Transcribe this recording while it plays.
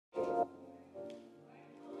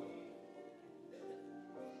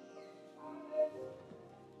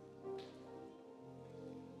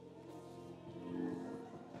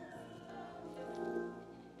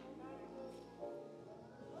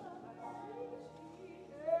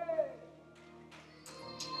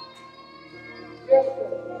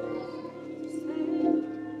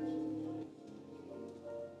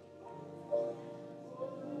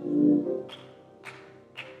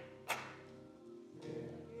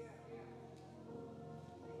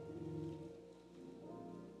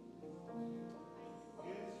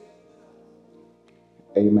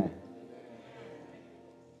Amen.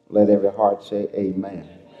 Let every heart say amen.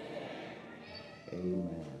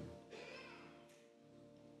 Amen.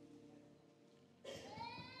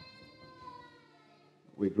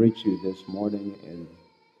 We greet you this morning in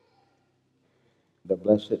the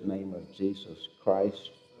blessed name of Jesus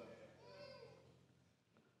Christ,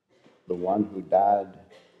 the one who died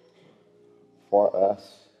for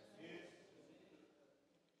us,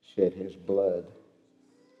 shed his blood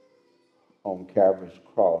on Calvary's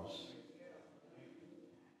cross,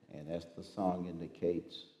 and as the song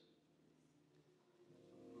indicates,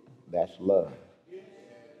 that's love.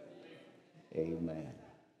 Amen.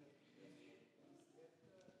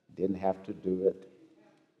 Didn't have to do it,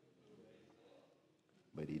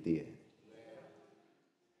 but he did.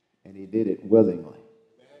 And he did it willingly.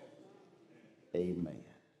 Amen.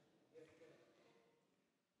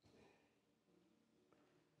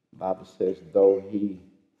 The Bible says, though he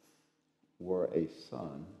were a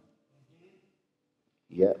son,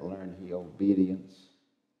 yet learned he obedience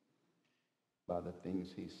by the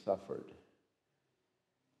things he suffered,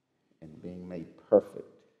 and being made perfect,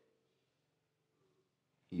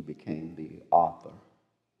 he became the author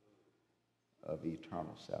of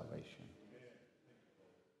eternal salvation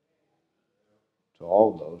to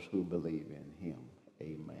all those who believe in him.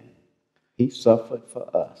 Amen. He suffered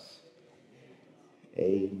for us.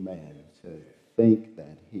 Amen. To think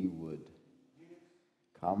that he would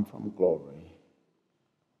come from glory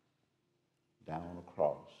down on a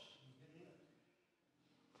cross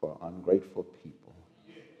for ungrateful people.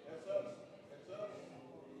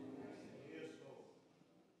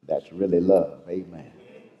 That's really love. Amen.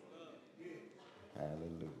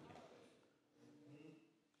 Hallelujah.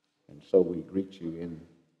 And so we greet you in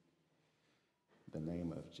the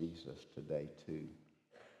name of Jesus today to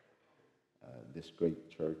this great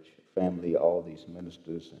church family, all these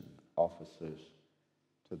ministers and officers,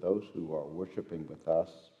 to those who are worshiping with us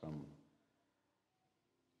from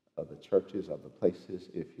other churches, other places.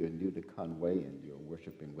 If you're new to Conway and you're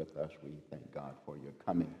worshiping with us, we thank God for your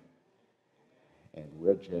coming. And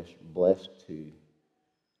we're just blessed to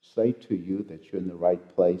say to you that you're in the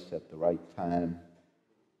right place at the right time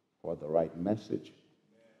for the right message.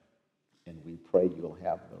 And we pray you'll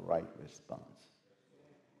have the right response.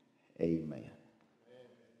 Amen.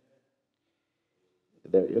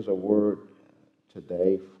 There is a word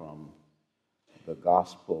today from the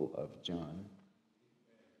Gospel of John,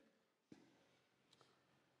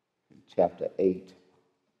 chapter 8,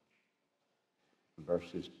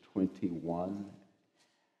 verses 21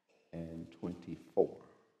 and 24.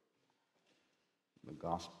 The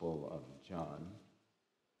Gospel of John,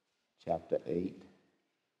 chapter 8,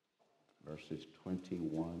 verses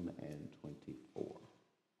 21 and 24.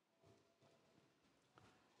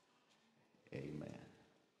 Amen.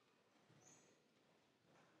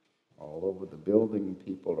 All over the building,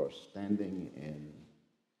 people are standing in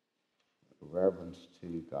reverence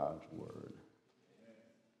to God's word.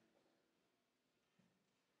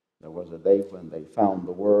 There was a day when they found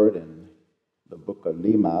the word in the book of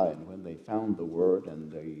Nehemiah, and when they found the word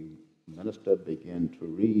and the minister began to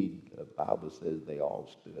read, the Bible says they all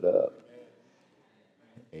stood up.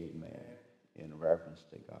 Amen. In reverence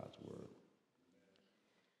to God's word.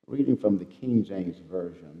 Reading from the King James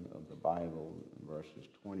Version of the Bible, verses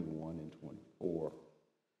 21 and 24,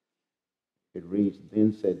 it reads,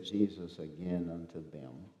 Then said Jesus again unto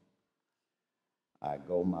them, I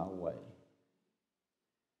go my way,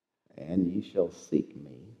 and ye shall seek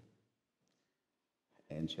me,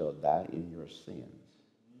 and shall die in your sins.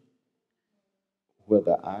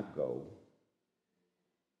 Whither I go,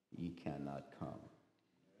 ye cannot come.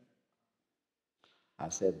 I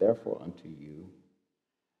said therefore unto you,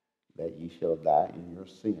 that ye shall die in your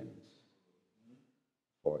sins.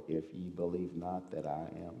 For if ye believe not that I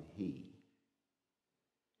am he,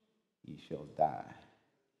 ye shall die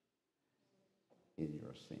in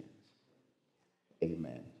your sins.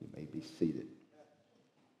 Amen. You may be seated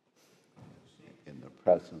in the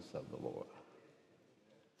presence of the Lord.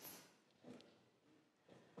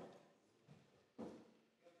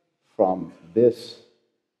 From this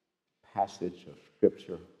passage of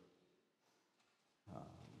Scripture,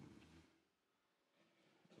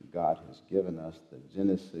 God has given us the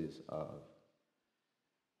genesis of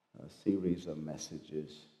a series of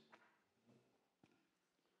messages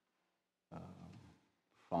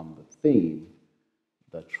from the theme,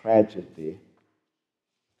 the tragedy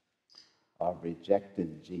of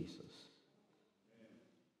rejecting Jesus.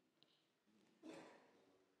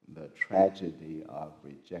 The tragedy of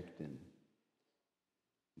rejecting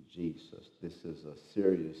Jesus. This is a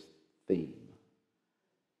serious theme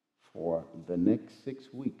for the next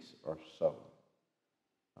 6 weeks or so.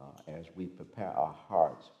 as we prepare our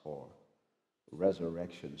hearts for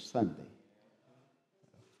Resurrection Sunday.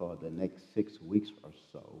 For the next 6 weeks or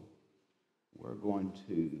so, we're going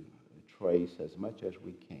to trace as much as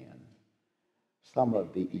we can some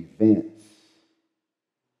of the events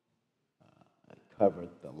that covered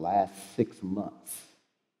the last 6 months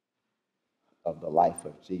of the life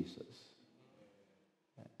of Jesus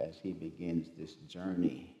as he begins this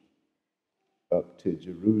journey up to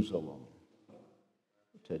Jerusalem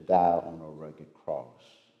to die on a rugged cross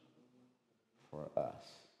for us.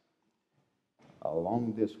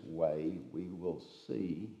 Along this way, we will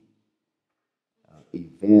see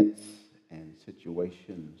events and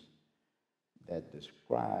situations that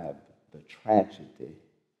describe the tragedy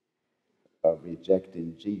of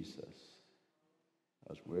rejecting Jesus.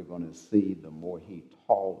 As we're going to see, the more he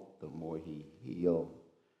taught, the more he healed,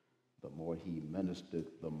 the more he ministered,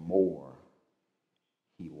 the more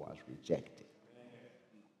he was rejected.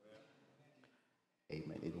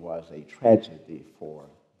 Amen. It was a tragedy for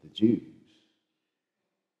the Jews,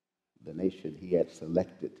 the nation he had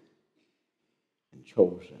selected and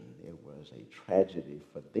chosen. It was a tragedy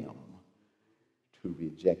for them to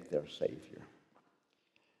reject their Savior.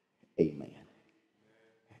 Amen.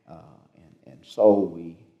 And so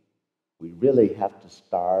we really have to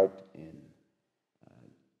start in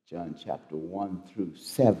John chapter 1 through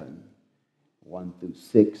 7, 1 through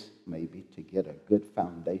 6 maybe, to get a good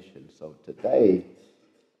foundation. So today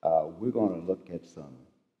we're going to look at some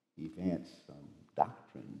events, some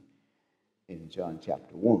doctrine in John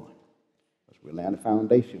chapter 1. As we lay on the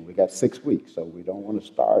foundation, we got 6 weeks, so we don't want to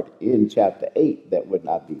start in chapter 8. That would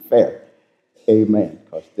not be fair. Amen.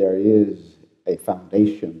 Because there is a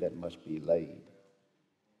foundation that must be laid.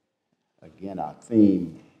 Again, our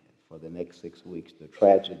theme for the next 6 weeks, the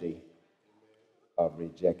tragedy of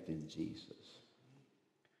rejecting Jesus.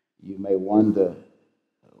 You may wonder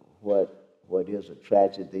what is a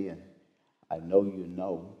tragedy, and I know you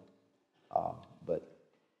know, but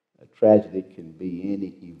a tragedy can be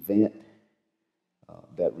any event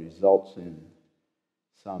that results in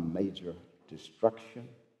some major destruction,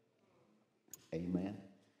 amen,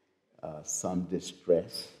 some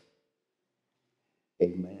distress,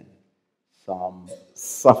 amen, some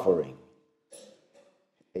suffering,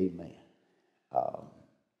 amen.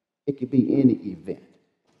 It could be any event,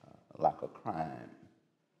 like a crime,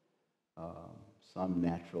 some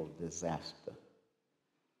natural disaster,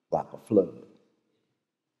 like a flood.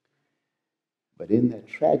 But in that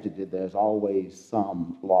tragedy, there's always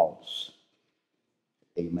some loss.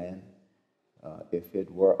 Amen. If it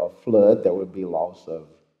were a flood, there would be loss of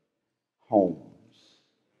homes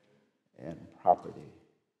and property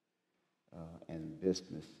and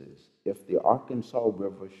businesses. If the Arkansas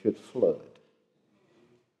River should flood,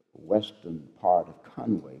 the western part of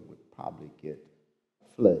Conway would probably get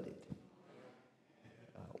flooded.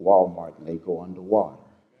 Walmart may go underwater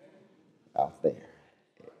out there.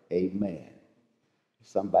 Amen.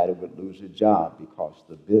 Somebody would lose a job because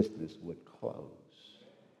the business would close.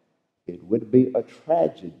 It would be a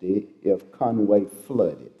tragedy if Conway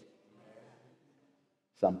flooded.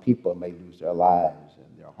 Some people may lose their lives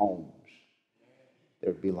and their homes.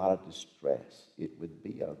 There would be a lot of distress. It would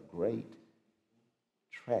be a great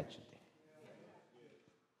tragedy.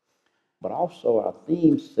 But also our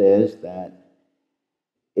theme says that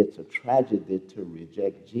it's a tragedy to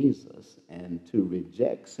reject Jesus, and to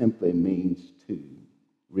reject simply means to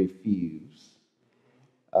refuse,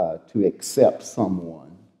 to accept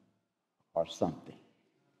someone or something.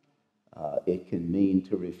 It can mean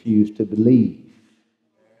to refuse to believe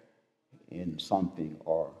in something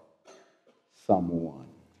or someone.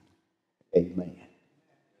 Amen.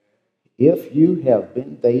 If you have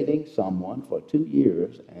been dating someone for 2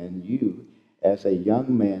 years and you, as a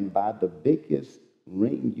young man, buy the biggest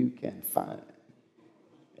ring you can find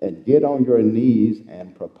and get on your knees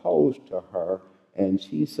and propose to her and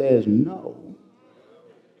she says no,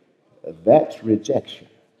 that's rejection.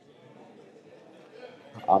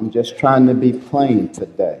 I'm just trying to be plain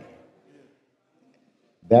today.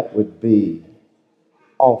 That would be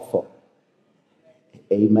awful.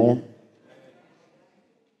 Amen.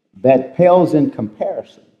 That pales in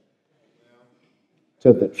comparison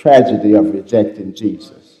to the tragedy of rejecting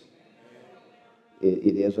Jesus.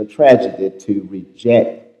 It is a tragedy to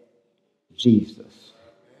reject Jesus.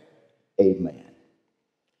 Amen.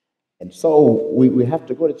 And so we have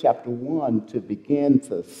to go to chapter 1 to begin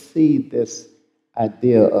to see this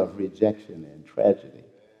idea of rejection and tragedy.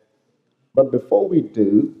 But before we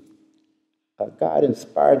do, God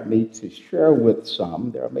inspired me to share with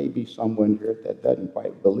some, there may be someone here that doesn't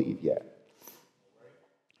quite believe yet,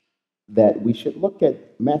 that we should look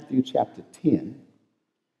at Matthew chapter 10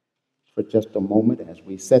 for just a moment as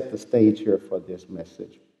we set the stage here for this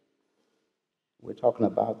message. We're talking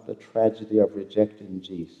about the tragedy of rejecting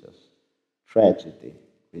Jesus. Tragedy,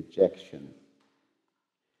 rejection.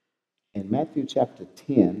 In Matthew chapter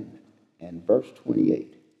 10 and verse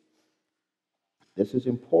 28, this is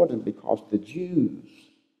important because the Jews,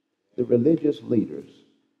 the religious leaders,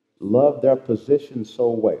 loved their position so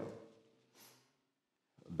well.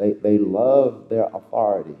 They loved their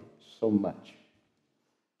authority so much.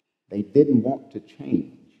 They didn't want to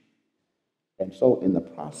change. And so in the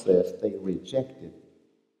process, they rejected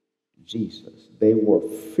Jesus. They were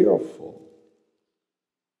fearful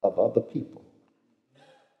of other people.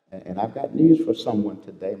 And I've got news for someone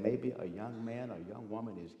today. Maybe a young man or a young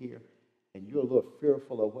woman is here, and you're a little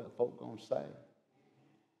fearful of what folk going to say.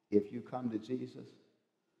 If you come to Jesus,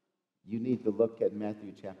 you need to look at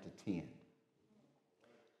Matthew chapter 10.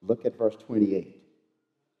 Look at verse 28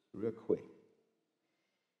 real quick.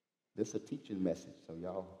 This is a teaching message, so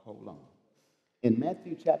y'all hold on. In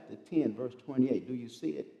Matthew chapter 10, verse 28, do you see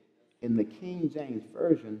it? In the King James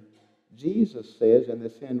Version, Jesus says, and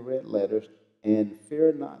it's in red letters, "And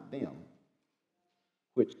fear not them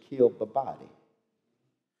which kill the body,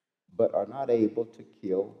 but are not able to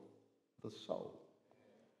kill the soul.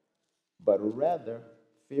 But rather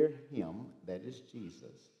fear him," that is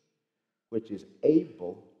Jesus, "which is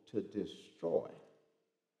able to destroy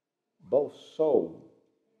both soul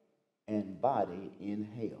and body in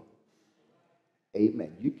hell."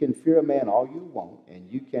 Amen. You can fear a man all you want,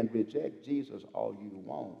 and you can reject Jesus all you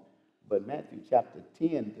want, but Matthew chapter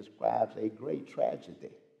 10 describes a great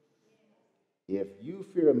tragedy. If you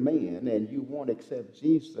fear man and you won't accept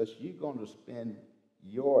Jesus, you're going to spend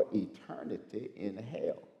your eternity in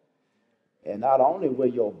hell. And not only will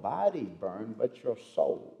your body burn, but your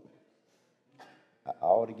soul. I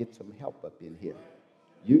ought to get some help up in here.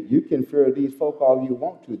 You can fear these folk all you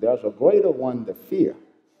want to. There's a greater one to fear.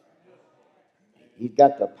 He's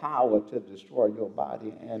got the power to destroy your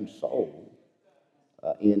body and soul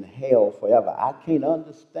in hell forever. I can't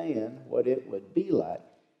understand what it would be like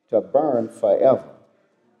to burn forever.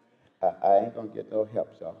 I ain't going to get no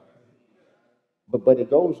help, y'all. But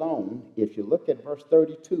it goes on. If you look at verse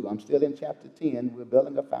 32, I'm still in chapter 10. We're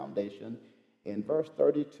building a foundation. In verse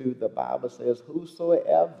 32, the Bible says,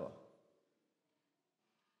 "Whosoever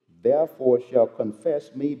therefore shall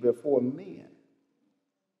confess me before men,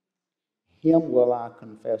 him will I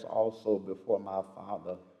confess also before my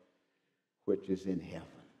Father which is in heaven."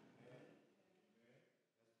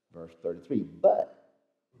 Verse 33,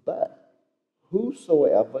 but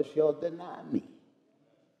whosoever shall deny me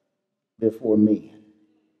before men,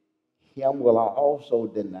 him will I also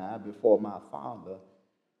deny before my Father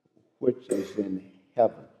which is in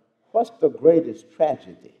heaven. What's the greatest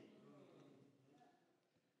tragedy?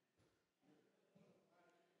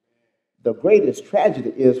 The greatest tragedy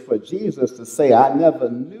is for Jesus to say, "I never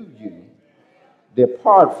knew you.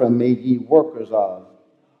 Depart from me, ye workers of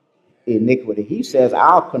iniquity." He says,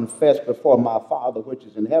 "I'll confess before my Father which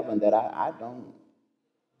is in heaven that I don't.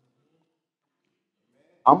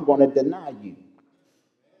 I'm going to deny you."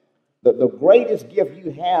 The greatest gift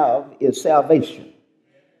you have is salvation.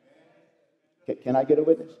 Can I get a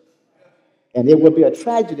witness? And it would be a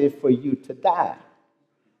tragedy for you to die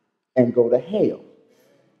and go to hell.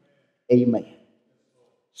 Amen.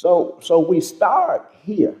 So we start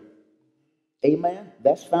here. Amen.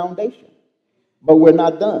 That's foundation. But we're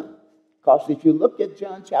not done. Because if you look at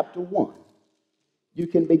John chapter 1, you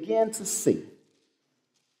can begin to see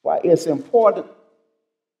why it's important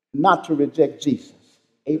not to reject Jesus.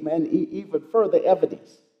 Amen. Even further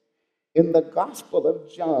evidence. In the Gospel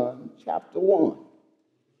of John chapter 1,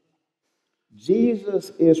 Jesus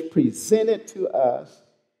is presented to us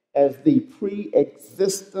as the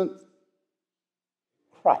pre-existent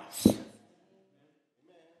Christ.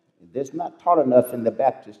 That's not taught enough in the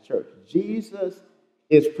Baptist church. Jesus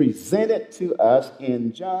is presented to us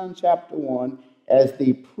in John chapter 1 as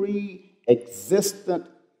the pre-existent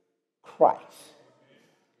Christ.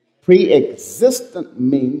 Pre-existent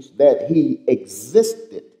means that he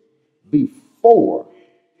existed before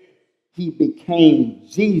he became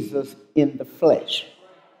Jesus in the flesh.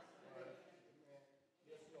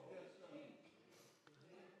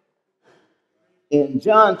 In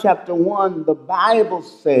John chapter 1, the Bible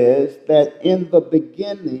says that in the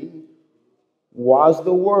beginning was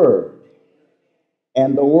the Word.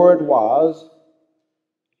 And the Word was,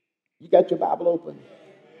 you got your Bible open?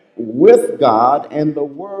 With God, and the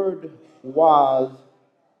Word was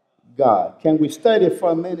God. Can we study for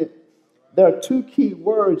a minute? There are two key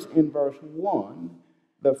words in verse 1.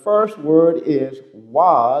 The first word is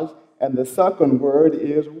was, and the second word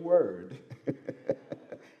is word.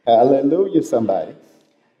 Hallelujah, somebody.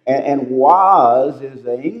 And was is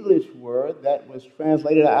an English word that was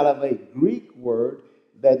translated out of a Greek word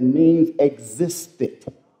that means existed.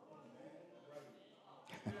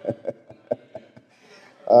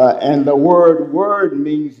 And the word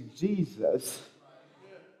means Jesus.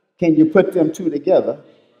 Can you put them two together?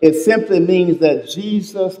 It simply means that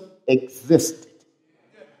Jesus existed.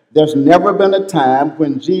 There's never been a time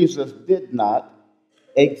when Jesus did not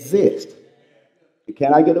exist.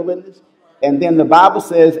 Can I get a witness? And then the Bible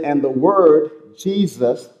says, and the word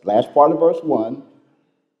Jesus, last part of verse 1,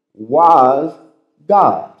 was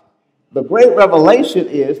God. The great revelation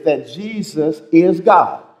is that Jesus is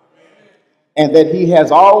God and that he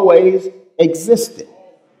has always existed.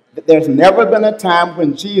 There's never been a time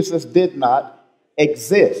when Jesus did not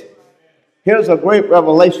exist. Here's a great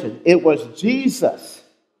revelation. It was Jesus,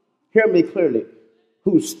 hear me clearly,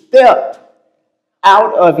 who stepped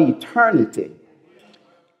out of eternity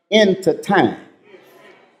into time.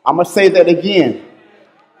 I'm going to say that again.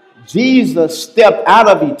 Jesus stepped out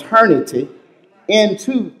of eternity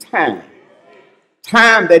into time.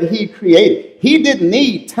 Time that he created. He didn't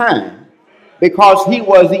need time because he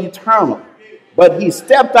was eternal. But he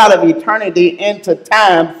stepped out of eternity into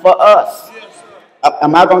time for us.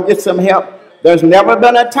 Am I going to get some help? There's never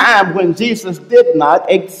been a time when Jesus did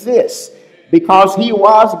not exist because he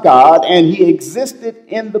was God and he existed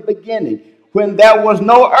in the beginning. When there was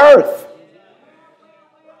no earth,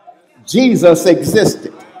 Jesus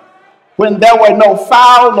existed. When there were no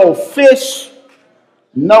fowl, no fish,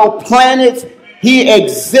 no planets, he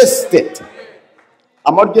existed.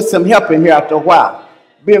 I'm going to get some help in here after a while.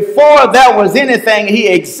 Before there was anything, he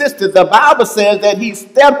existed. The Bible says that he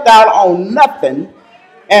stepped out on nothing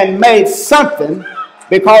and made something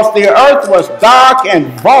because the earth was dark and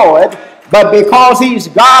void. But because he's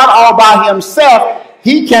God all by himself,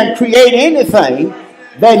 he can create anything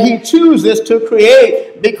that he chooses to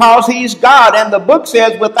create because he's God. And the book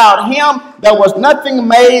says without him, there was nothing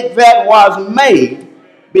made that was made,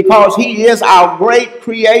 because he is our great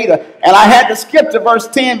creator. And I had to skip to verse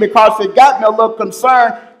 10 because it got me a little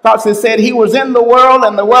concerned, because it said he was in the world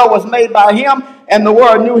and the world was made by him and the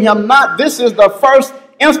world knew him not. This is the first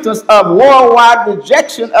instance of worldwide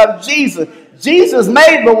rejection of Jesus. Jesus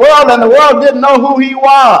made the world and the world didn't know who he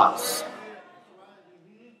was.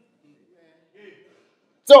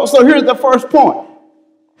 So here's the first point.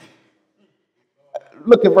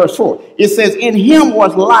 Look at verse 4. It says, in him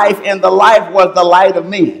was life, and the life was the light of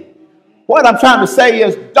men. What I'm trying to say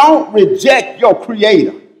is, don't reject your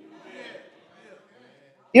creator.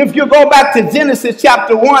 If you go back to Genesis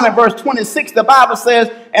chapter 1 and verse 26, the Bible says,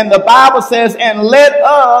 and let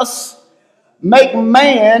us make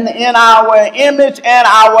man in our image and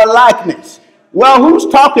our likeness. Well, who's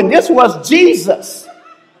talking? This was Jesus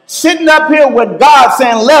sitting up here with God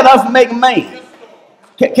saying, let us make man.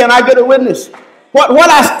 Can I get a witness? What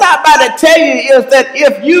I stopped by to tell you is that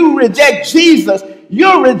if you reject Jesus,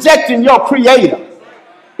 you're rejecting your creator.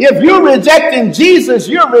 If you're rejecting Jesus,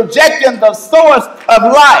 you're rejecting the source of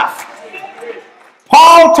life.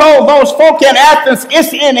 Paul told those folk in Athens,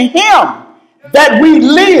 it's in him that we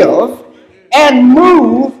live and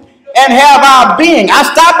move and have our being. I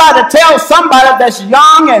stopped by to tell somebody that's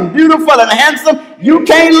young and beautiful and handsome, you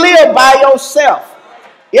can't live by yourself.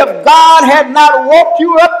 If God had not woke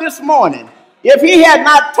you up this morning, if he had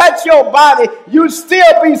not touched your body, you'd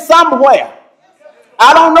still be somewhere.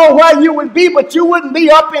 I don't know where you would be, but you wouldn't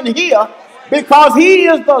be up in here, because he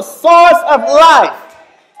is the source of life.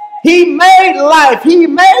 He made life. He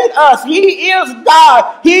made us. He is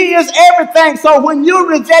God. He is everything. So when you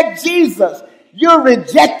reject Jesus, you're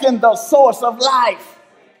rejecting the source of life.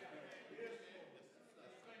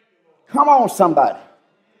 Come on, somebody.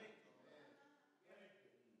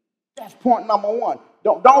 That's point number one.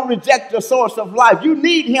 Don't reject the source of life. You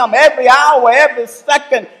need him every hour, every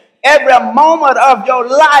second, every moment of your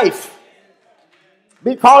life,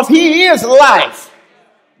 because he is life.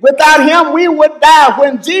 Without him, we would die.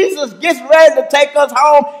 When Jesus gets ready to take us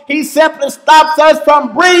home, he simply stops us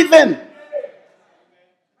from breathing.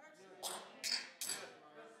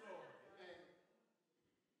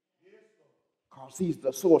 Because he's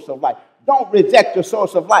the source of life. Don't reject the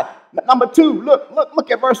source of life. Number two, look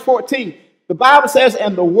at verse 14. The Bible says,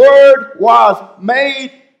 and the word was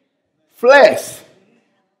made flesh.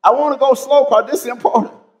 I want to go slow because this is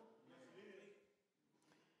important.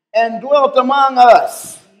 And dwelt among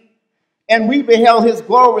us. And we beheld his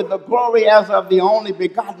glory, the glory as of the only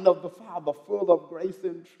begotten of the Father, full of grace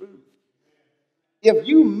and truth. If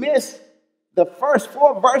you miss the first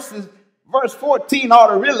four verses, verse 14 ought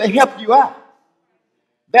to really help you out.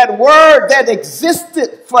 That word that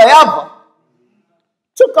existed forever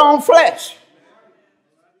took on flesh.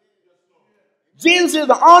 Jesus is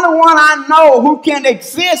the only one I know who can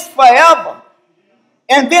exist forever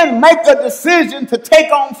and then make a decision to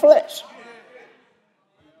take on flesh.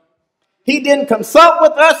 He didn't consult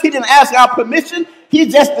with us. He didn't ask our permission. He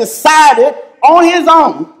just decided on his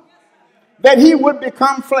own that he would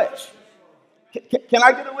become flesh. Can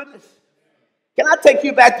I get a witness? Can I take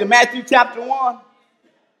you back to Matthew chapter 1,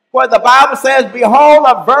 where the Bible says, behold,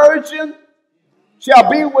 a virgin shall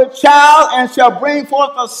be with child and shall bring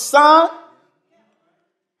forth a son,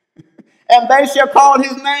 and they shall call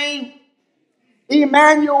his name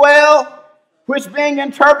Emmanuel, which being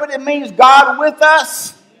interpreted means God with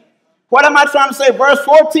us. What am I trying to say? Verse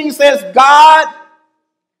 14 says, God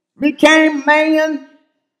became man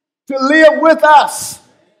to live with us.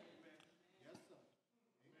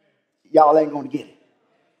 Y'all ain't going to get it.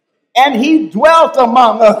 And he dwelt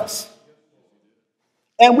among us.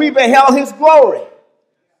 And we beheld his glory.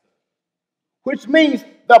 Which means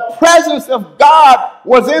the presence of God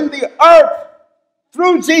was in the earth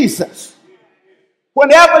through Jesus.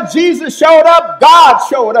 Whenever Jesus showed up, God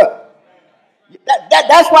showed up.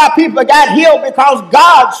 That's why people got healed, because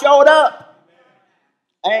God showed up.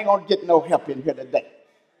 I ain't going to get no help in here today.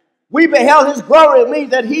 We beheld his glory. It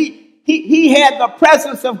means that he had the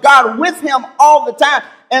presence of God with him all the time.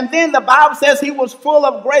 And then the Bible says he was full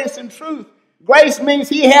of grace and truth. Grace means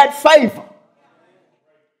he had favor.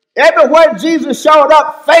 Everywhere Jesus showed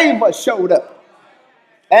up, favor showed up.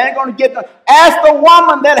 I ain't going to get no. Ask the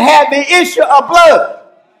woman that had the issue of blood.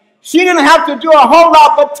 She didn't have to do a whole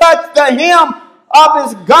lot but touch the hem of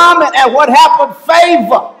his garment, and what happened?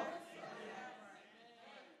 Favor.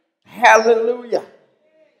 Hallelujah.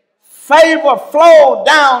 Favor flowed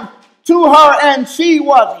down to her, and she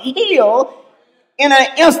was healed in an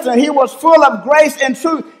instant. He was full of grace and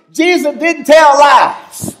truth. Jesus didn't tell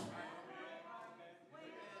lies.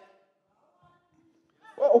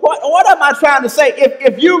 What am I trying to say?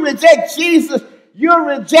 If you reject Jesus, you're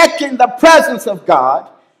rejecting the presence of God.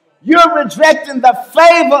 You're rejecting the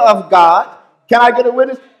favor of God. Can I get a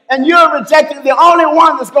witness? And you're rejecting the only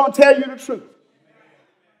one that's going to tell you the truth.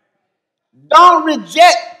 Don't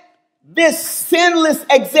reject this sinless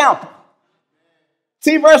example.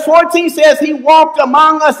 See, verse 14 says he walked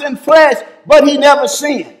among us in flesh, but he never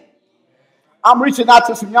sinned. I'm reaching out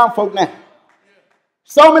to some young folk now.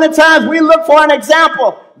 So many times we look for an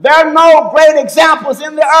example. There are no great examples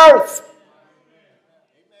in the earth.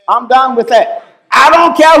 I'm done with that. I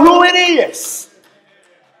don't care who it is.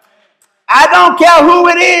 I don't care who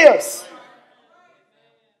it is.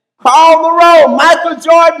 Call the roll, Michael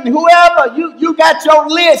Jordan, whoever. You got your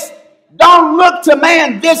list. Don't look to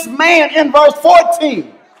man. This man in verse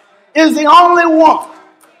 14 is the only one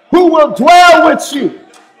who will dwell with you.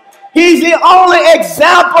 He's the only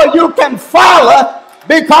example you can follow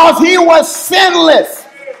because he was sinless.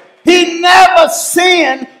 He never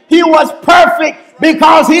sinned. He was perfect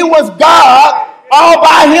because he was God all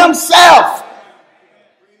by himself.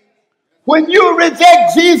 When you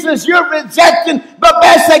reject Jesus, you're rejecting the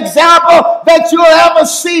best example that you'll ever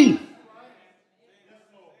see.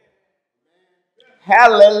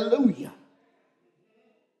 Hallelujah.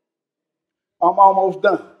 I'm almost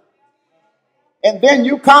done. And then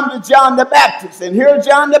you come to John the Baptist, and here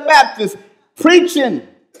John the Baptist preaching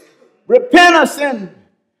repentance in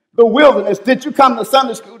the wilderness. Did you come to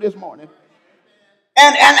Sunday school this morning?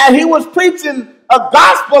 And he was preaching a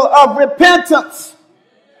gospel of repentance.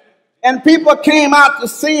 And people came out to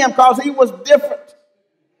see him because he was different.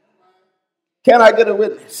 Can I get a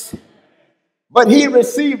witness? But he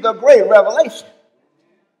received a great revelation.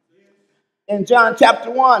 In John chapter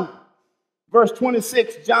 1, verse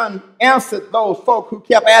 26, John answered those folk who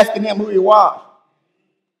kept asking him who he was.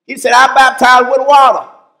 He said, I baptize with water,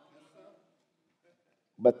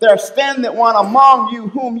 but there standeth one among you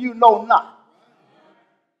whom you know not.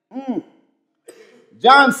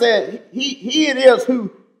 John said, he it is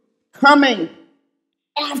who coming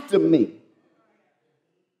after me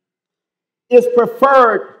is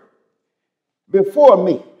preferred before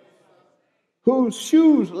me, whose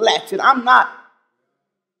shoes latchet I'm not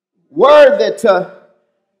worthy to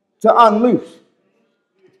unloose.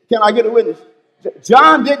 Can I get a witness?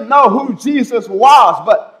 John didn't know who Jesus was,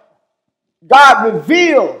 but God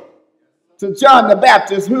revealed to John the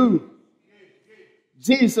Baptist who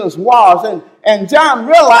Jesus was. And John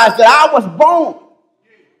realized that I was born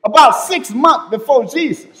about 6 months before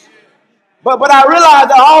Jesus. But I realized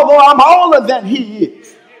that although I'm older than he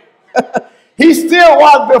is, he still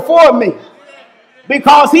was before me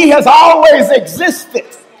because he has always existed.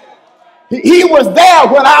 He was there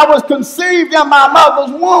when I was conceived in my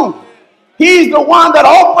mother's womb. He's the one that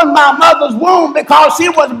opened my mother's womb because she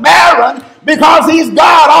was barren, because he's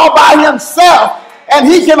God all by himself. And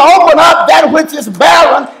he can open up that which is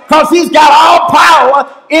barren because he's got all power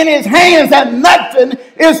in his hands and nothing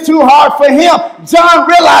is too hard for him. John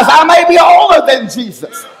realized, I may be older than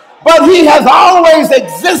Jesus, but he has always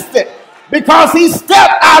existed because he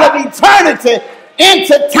stepped out of eternity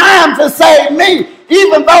into time to save me.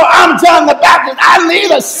 Even though I'm John the Baptist, I need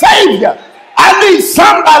a Savior. I need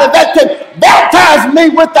somebody that can baptize me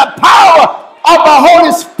with the power of the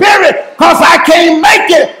Holy Spirit because I can't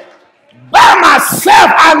make it by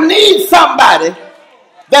myself. I need somebody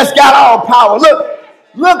that's got all power.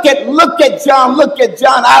 Look at John. Look at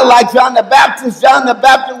John. I like John the Baptist. John the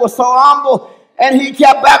Baptist was so humble and he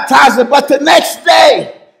kept baptizing. But the next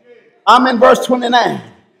day, I'm in verse 29.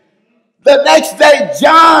 The next day,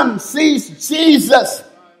 John sees Jesus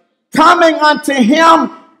coming unto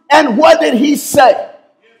him. And what did he say?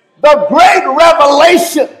 The great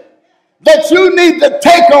revelation that you need to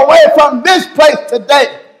take away from this place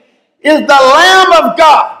today is the Lamb of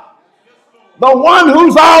God, the one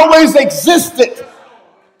who's always existed,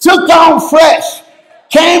 took on flesh,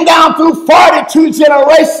 came down through 42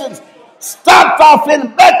 generations, stopped off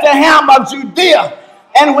in Bethlehem of Judea.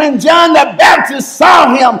 And when John the Baptist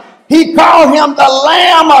saw him, he called him the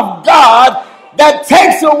Lamb of God that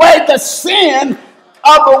takes away the sin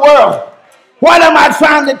of the world. What am I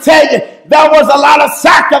trying to tell you? There was a lot of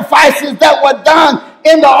sacrifices that were done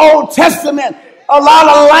in the Old Testament. A lot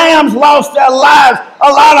of lambs lost their lives. A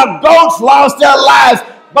lot of goats lost their lives.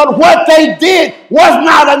 But what they did was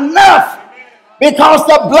not enough because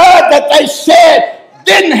the blood that they shed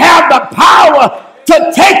didn't have the power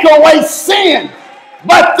to take away sin.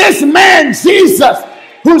 But this man, Jesus,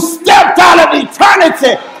 who stepped out of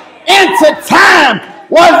eternity into time,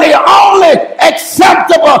 was the only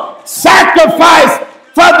acceptable sacrifice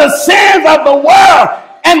for the sins of the world.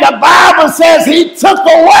 And the Bible says he took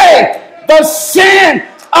away the sin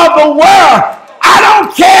of the world. I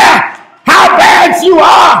don't care how bad you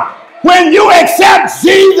are. When you accept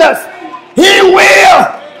Jesus, he will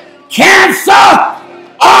cancel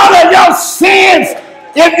all of your sins.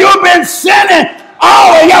 If you've been sinning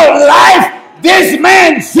all of your life, this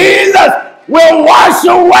man Jesus will wash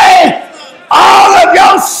away all of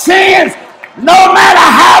your sins. No matter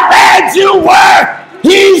how bad you were,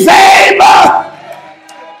 he's able.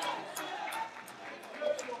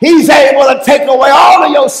 He's able to take away all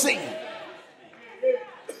of your sin.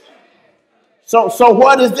 So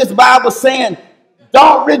what is this Bible saying?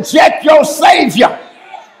 Don't reject your Savior.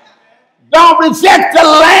 Don't reject the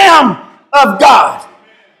Lamb of God.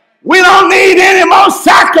 We don't need any more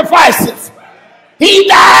sacrifices. He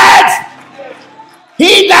died.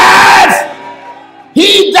 He died.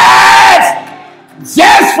 He died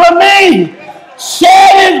just for me.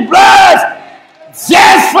 Shed his blood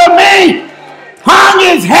just for me. Hung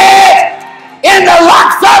his head in the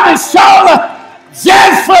locks of his shoulder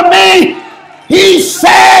just for me. He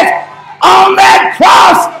said on that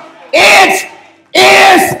cross, it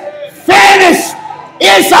is finished.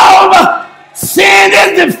 It's over. Sin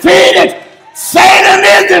is defeated. Satan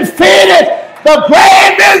is defeated. The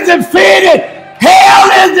grave is defeated. Hell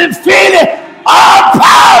is defeated. All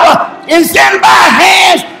power is in my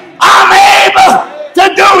hands. I'm able to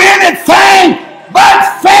do anything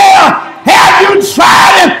but fail. Have you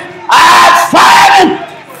tried him? I've tried him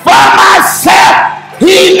for myself.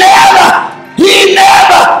 He never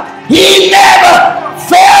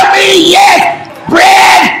failed me yet.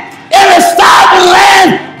 Bread in a starving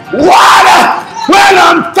land, water when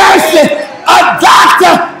I'm thirsty, a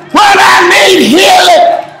doctor when I need healing.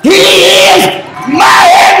 He is my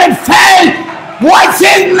everything. What's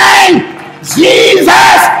his name?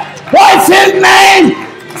 Jesus. What's his name?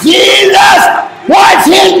 Jesus. What's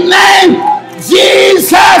his name?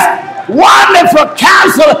 Jesus. Wonderful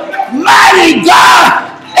Counselor, mighty God,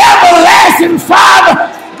 everlasting Father,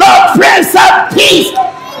 the Prince of Peace,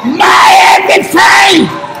 my everything.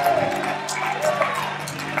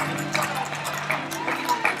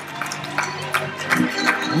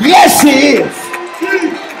 Yes, he is.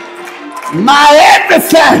 My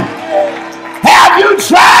everything. Have you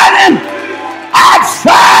tried him? I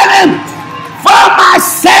tried him for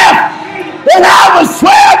myself. When I was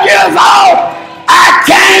 12 years old, I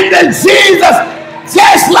came to Jesus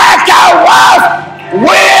just like I was,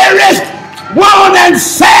 weary, wounded, and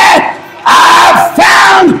sad. I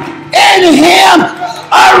found in him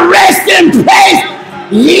a resting place.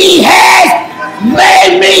 He has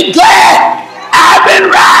made me glad. I've been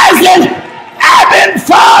rising, I've been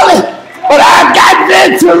falling, but I've got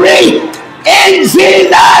victory in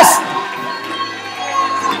Jesus.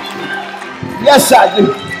 Yes, I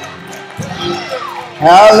do.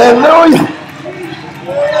 Hallelujah.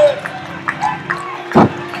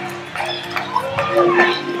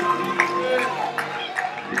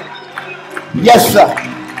 Yes,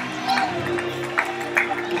 sir.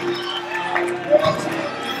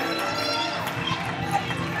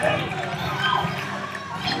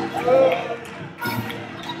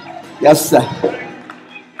 Yes, sir.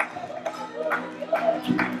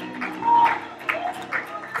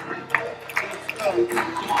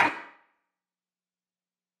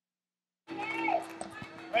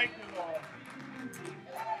 Thank you, Lord.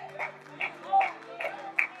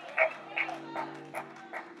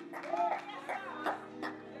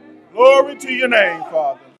 Glory to your name,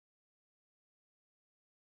 Father.